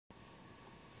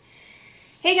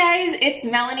Hey guys, it's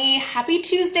Melanie. Happy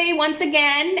Tuesday once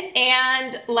again,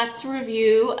 and let's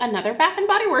review another Bath &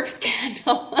 Body Works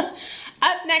candle.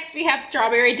 Up next we have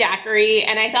Strawberry Daiquiri,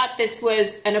 and I thought this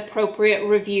was an appropriate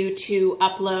review to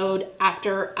upload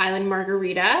after Island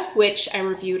Margarita, which I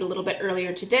reviewed a little bit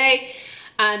earlier today.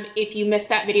 If you missed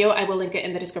that video, I will link it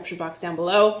in the description box down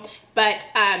below. But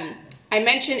I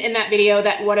mentioned in that video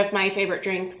that one of my favorite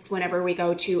drinks whenever we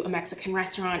go to a Mexican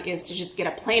restaurant is to just get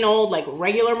a plain old, like,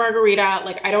 regular margarita.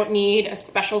 Like, I don't need a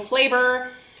special flavor.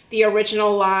 The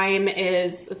original lime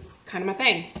it's kind of my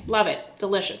thing. Love it.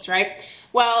 Delicious, right?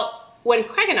 Well, when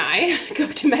Craig and I go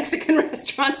to Mexican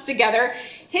restaurants together,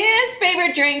 his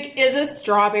favorite drink is a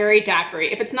strawberry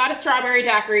daiquiri. If it's not a strawberry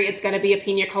daiquiri, it's going to be a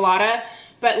pina colada.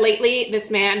 But lately, this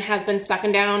man has been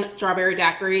sucking down strawberry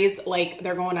daiquiris like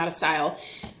they're going out of style.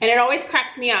 And it always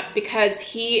cracks me up because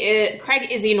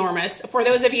Craig is enormous. For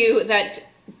those of you that,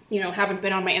 haven't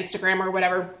been on my Instagram or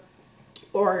whatever,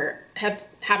 or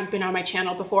haven't been on my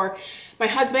channel before, my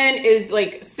husband is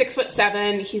like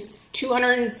 6'7". He's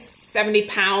 270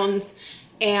 pounds,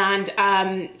 and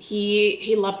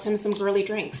he loves him some girly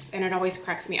drinks, and it always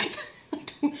cracks me up.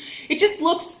 It just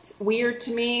looks weird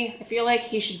to me. I feel like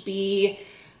he should be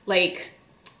like,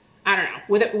 I don't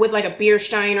know, with like a beer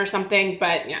stein or something,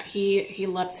 but yeah, he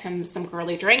loves him some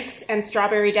girly drinks, and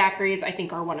strawberry daiquiris I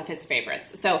think are one of his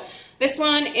favorites. So this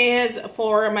one is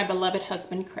for my beloved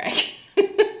husband, Craig.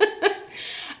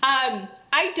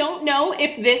 I don't know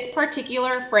if this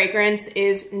particular fragrance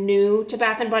is new to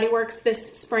Bath & Body Works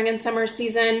this spring and summer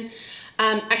season.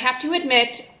 I have to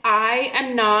admit, I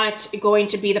am not going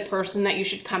to be the person that you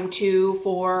should come to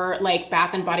for like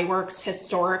Bath & Body Works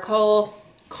historical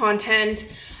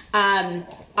content.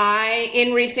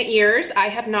 In recent years, I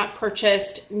have not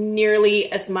purchased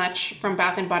nearly as much from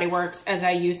Bath & Body Works as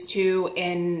I used to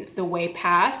in the way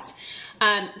past.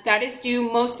 That is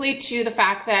due mostly to the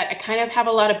fact that I kind of have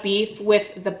a lot of beef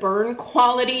with the burn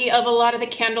quality of a lot of the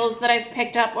candles that I've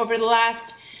picked up over the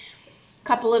last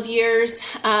couple of years.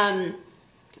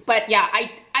 But yeah,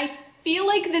 I feel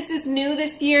like this is new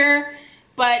this year,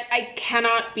 but I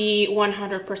cannot be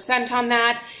 100% on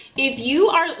that. If you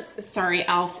are, sorry,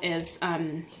 Alf is,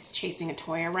 he's chasing a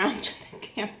toy around the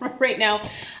camera right now.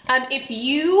 If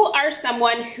you are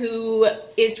someone who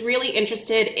is really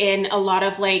interested in a lot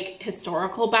of like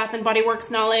historical Bath & Body Works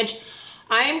knowledge,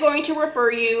 I am going to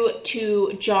refer you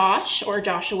to Josh or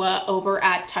Joshua over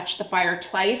at Touch the Fire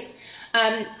Twice.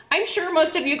 I'm sure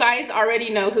most of you guys already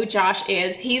know who Josh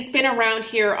is. He's been around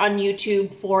here on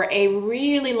YouTube for a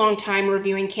really long time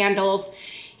reviewing candles.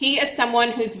 He is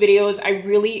someone whose videos I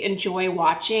really enjoy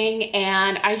watching,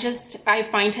 and I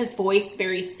find his voice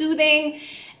very soothing,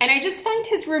 and I just find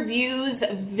his reviews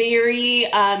very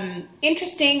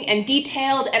interesting and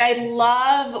detailed, and I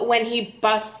love when he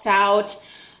busts out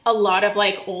a lot of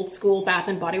like old school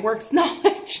Bath & Body Works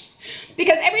knowledge.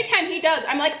 Because every time he does,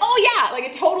 I'm like, oh yeah, like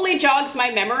it totally jogs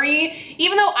my memory.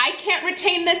 Even though I can't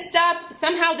retain this stuff,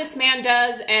 somehow this man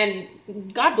does, and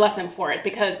God bless him for it,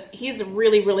 because he's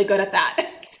really, really good at that.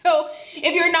 So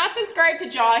if you're not subscribed to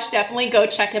Josh, definitely go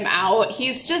check him out.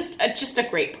 He's just a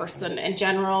great person in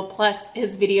general. Plus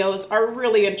his videos are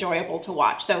really enjoyable to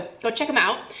watch. So go check him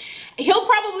out. He'll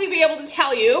probably be able to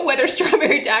tell you whether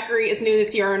Strawberry Daiquiri is new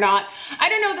this year or not. I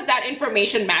don't know that that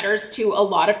information matters to a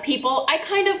lot of people. I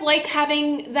kind of like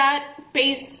having that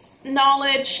base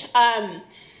knowledge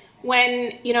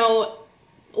when,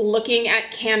 looking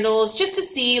at candles, just to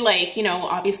see like,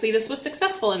 obviously this was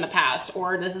successful in the past,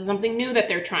 or this is something new that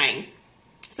they're trying.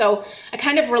 So I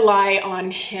kind of rely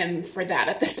on him for that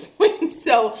at this point.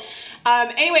 So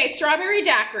anyway, Strawberry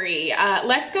Daiquiri.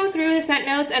 Let's go through the scent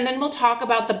notes, and then we'll talk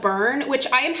about the burn,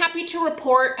 which I am happy to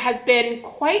report has been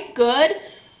quite good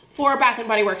for a Bath &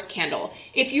 Body Works candle.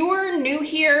 If you are new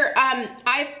here,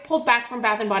 I've pulled back from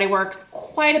Bath & Body Works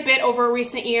quite a bit over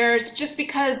recent years, just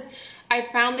because I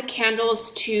found the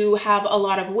candles to have a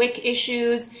lot of wick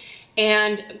issues,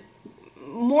 and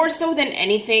more so than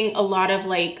anything, a lot of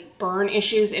like burn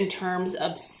issues in terms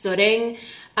of sooting.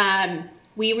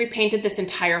 We repainted this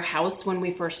entire house when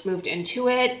we first moved into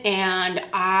it, and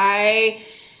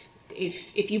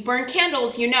if you burn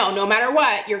candles, no matter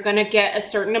what, you're gonna get a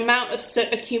certain amount of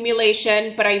soot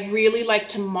accumulation, but I really like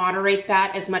to moderate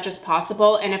that as much as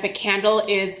possible. And if a candle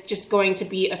is just going to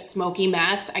be a smoky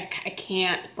mess, I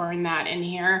can't burn that in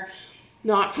here.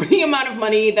 Not for the amount of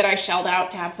money that I shelled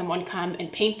out to have someone come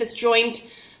and paint this joint.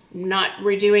 Not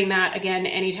redoing that again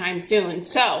anytime soon.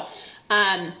 So,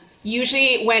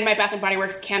 usually when my Bath & Body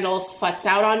Works candles futz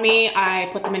out on me, I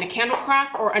put them in a candle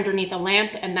crack or underneath a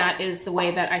lamp, and that is the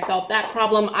way that I solve that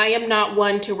problem. I am not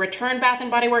one to return Bath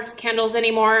 & Body Works candles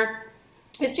anymore.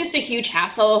 It's just a huge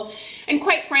hassle. And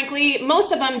quite frankly,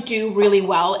 most of them do really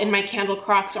well in my candle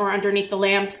crocks or underneath the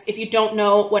lamps. If you don't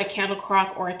know what a candle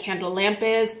crock or a candle lamp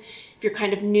is, if you're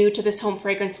kind of new to this home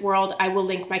fragrance world, I will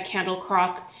link my candle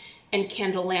crock and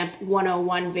candle lamp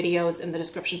 101 videos in the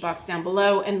description box down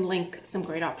below and link some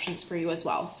great options for you as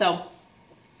well. So,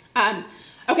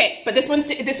 okay, but this one's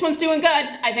doing good.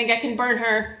 I think I can burn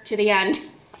her to the end.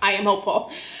 I am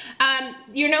hopeful.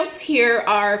 Your notes here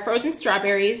are frozen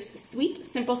strawberries, sweet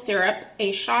simple syrup,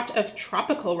 a shot of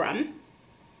tropical rum,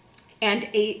 and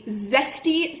a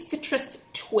zesty citrus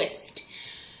twist.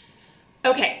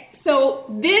 Okay, so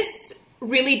this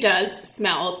really does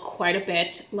smell quite a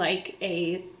bit like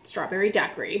a strawberry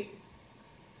daiquiri.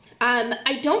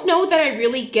 I don't know that I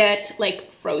really get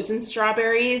like frozen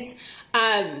strawberries.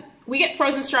 We get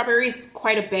frozen strawberries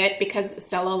quite a bit because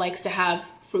Stella likes to have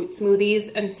fruit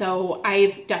smoothies, and so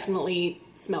I've definitely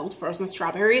smelled frozen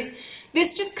strawberries.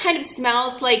 This just kind of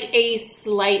smells like a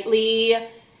slightly,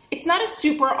 it's not a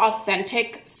super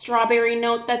authentic strawberry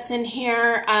note that's in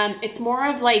here. It's more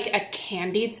of like a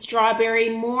candied strawberry,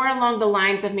 more along the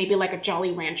lines of maybe like a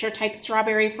Jolly Rancher type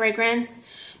strawberry fragrance.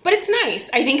 But it's nice.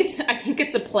 I think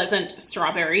it's a pleasant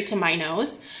strawberry to my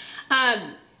nose.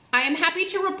 I am happy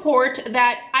to report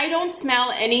that I don't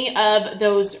smell any of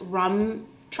those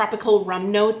tropical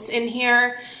rum notes in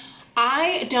here.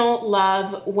 I don't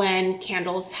love when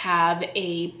candles have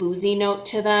a boozy note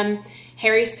to them.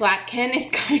 Harry Slatkin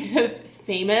is kind of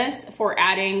famous for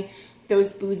adding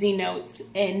those boozy notes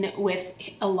in with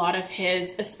a lot of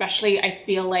his, especially I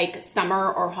feel like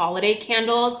summer or holiday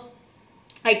candles.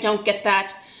 I don't get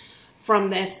that from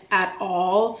this at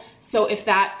all. So if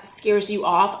that scares you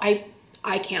off,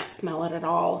 I can't smell it at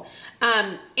all.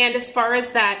 And as far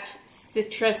as that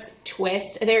citrus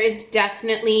twist, there is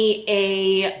definitely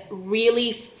a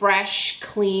really fresh,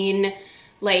 clean,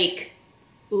 like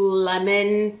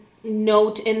lemon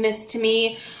note in this to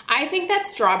me. I think that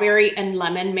strawberry and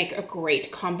lemon make a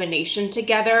great combination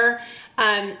together.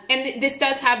 And this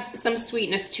does have some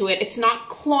sweetness to it. It's not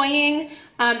cloying.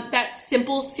 That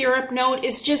simple syrup note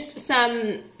is just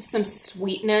some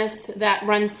sweetness that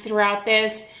runs throughout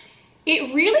this.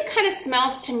 It really kind of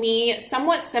smells to me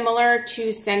somewhat similar to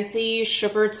Scentsy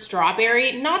sugared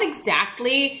strawberry. Not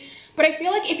exactly, but I feel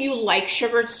like if you like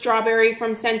sugared strawberry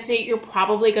from Scentsy, you're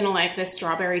probably gonna like this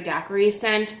strawberry daiquiri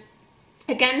scent.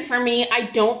 Again, for me,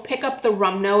 I don't pick up the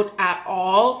rum note at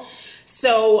all.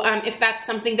 So if that's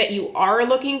something that you are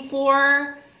looking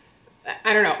for,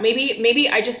 I don't know, maybe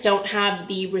I just don't have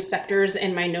the receptors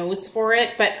in my nose for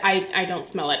it, but I don't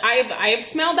smell it. I have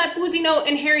smelled that boozy note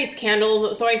in Harry's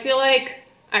candles, so I feel like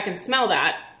I can smell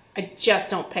that. I just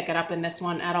don't pick it up in this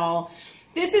one at all.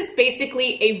 This is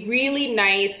basically a really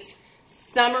nice,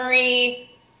 summery,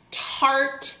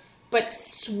 tart, but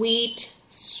sweet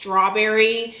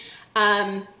strawberry.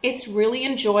 It's really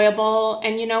enjoyable,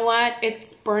 and you know what?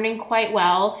 It's burning quite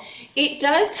well. It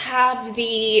does have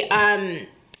the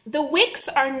wicks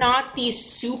are not these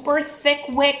super thick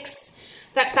wicks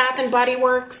that Bath & Body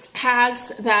Works has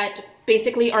that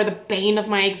basically are the bane of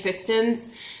my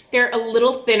existence. They're a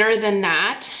little thinner than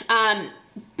that,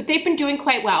 but they've been doing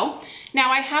quite well. Now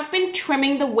I have been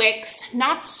trimming the wicks,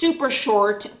 not super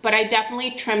short, but I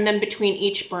definitely trim them between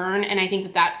each burn, and I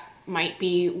think that might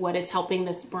be what is helping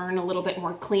this burn a little bit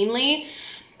more cleanly.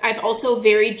 I've also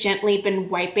very gently been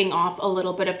wiping off a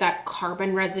little bit of that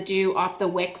carbon residue off the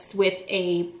wicks with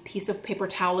a piece of paper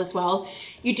towel as well.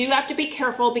 You do have to be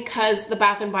careful because the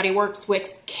Bath & Body Works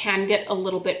wicks can get a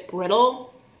little bit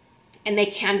brittle and they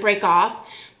can break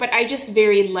off, but I just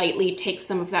very lightly take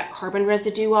some of that carbon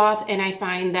residue off, and I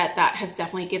find that that has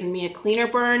definitely given me a cleaner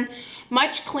burn,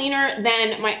 much cleaner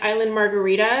than my Island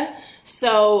Margarita.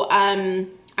 So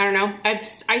I don't know,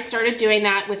 I started doing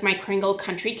that with my Kringle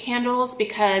Country candles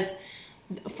because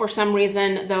for some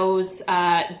reason those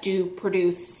do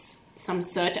produce some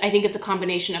soot. I think it's a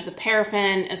combination of the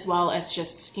paraffin as well as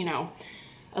just, you know,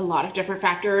 a lot of different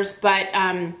factors. But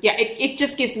yeah, it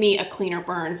just gives me a cleaner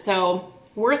burn. So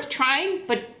worth trying,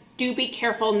 but do be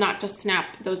careful not to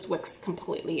snap those wicks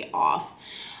completely off.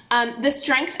 The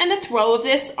strength and the throw of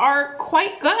this are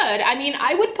quite good. I mean,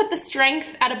 I would put the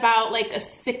strength at about like a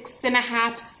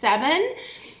 6.5, 7,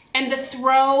 and the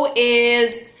throw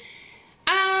is,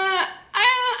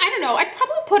 I don't know, I'd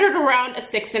probably put it around a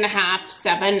 6.5,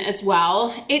 7 as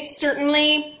well. It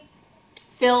certainly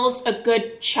fills a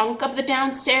good chunk of the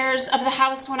downstairs of the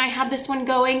house when I have this one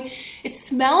going. It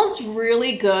smells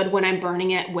really good when I'm burning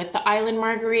it with the Island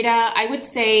Margarita. I would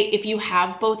say if you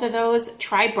have both of those,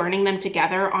 try burning them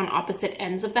together on opposite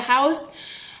ends of the house.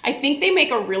 I think they make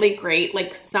a really great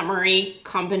like summery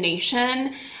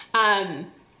combination.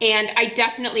 And I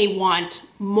definitely want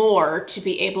more to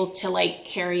be able to like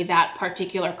carry that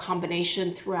particular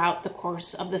combination throughout the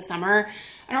course of the summer.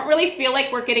 I don't really feel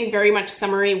like we're getting very much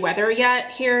summery weather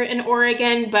yet here in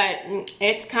Oregon, but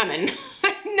it's coming.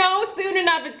 I know soon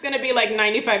enough it's gonna be like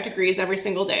 95 degrees every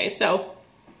single day. So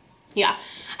yeah,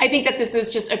 I think that this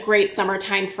is just a great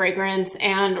summertime fragrance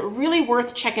and really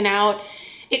worth checking out.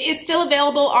 It is still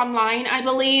available online, I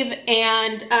believe.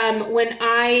 And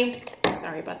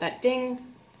sorry about that ding.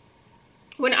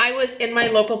 When I was in my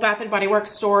local Bath & Body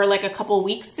Works store like a couple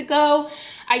weeks ago,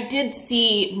 I did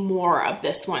see more of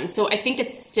this one. So I think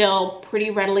it's still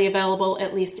pretty readily available,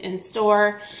 at least in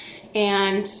store.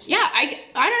 And yeah, I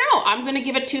don't know, I'm gonna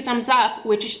give it 2 thumbs up,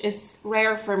 which is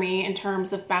rare for me in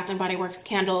terms of Bath & Body Works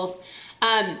candles.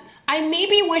 I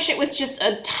maybe wish it was just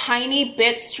a tiny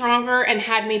bit stronger and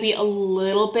had maybe a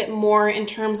little bit more in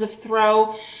terms of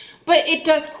throw, but it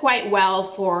does quite well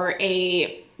for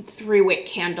a 3-wick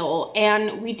candle.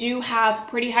 And we do have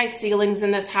pretty high ceilings in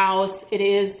this house. It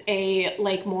is a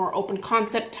like more open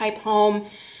concept type home,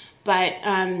 but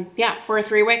yeah, for a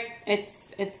 3-wick,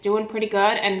 it's doing pretty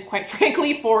good. And quite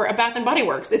frankly, for a Bath & Body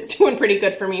Works, it's doing pretty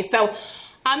good for me. So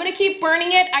I'm gonna keep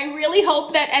burning it. I really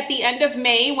hope that at the end of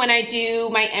May, when I do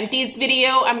my empties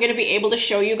video, I'm gonna be able to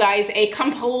show you guys a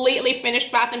completely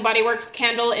finished Bath & Body Works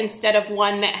candle instead of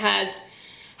one that has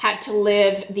had to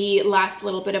live the last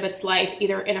little bit of its life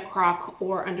either in a crock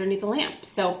or underneath a lamp.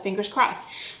 So fingers crossed.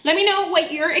 Let me know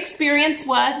what your experience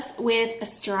was with a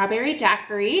strawberry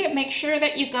daiquiri. Make sure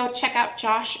that you go check out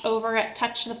Josh over at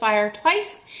Touch the Fire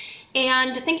Twice.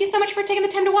 And thank you so much for taking the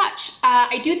time to watch.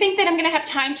 I do think that I'm gonna have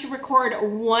time to record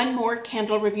one more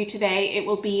candle review today. It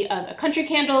will be of a country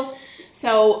candle.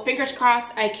 So fingers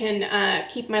crossed I can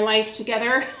keep my life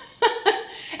together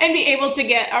and be able to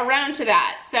get around to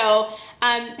that. So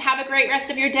have a great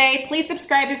rest of your day. Please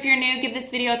subscribe if you're new. Give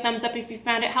this video a thumbs up if you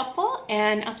found it helpful.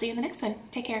 And I'll see you in the next one.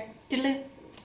 Take care. Toodaloo.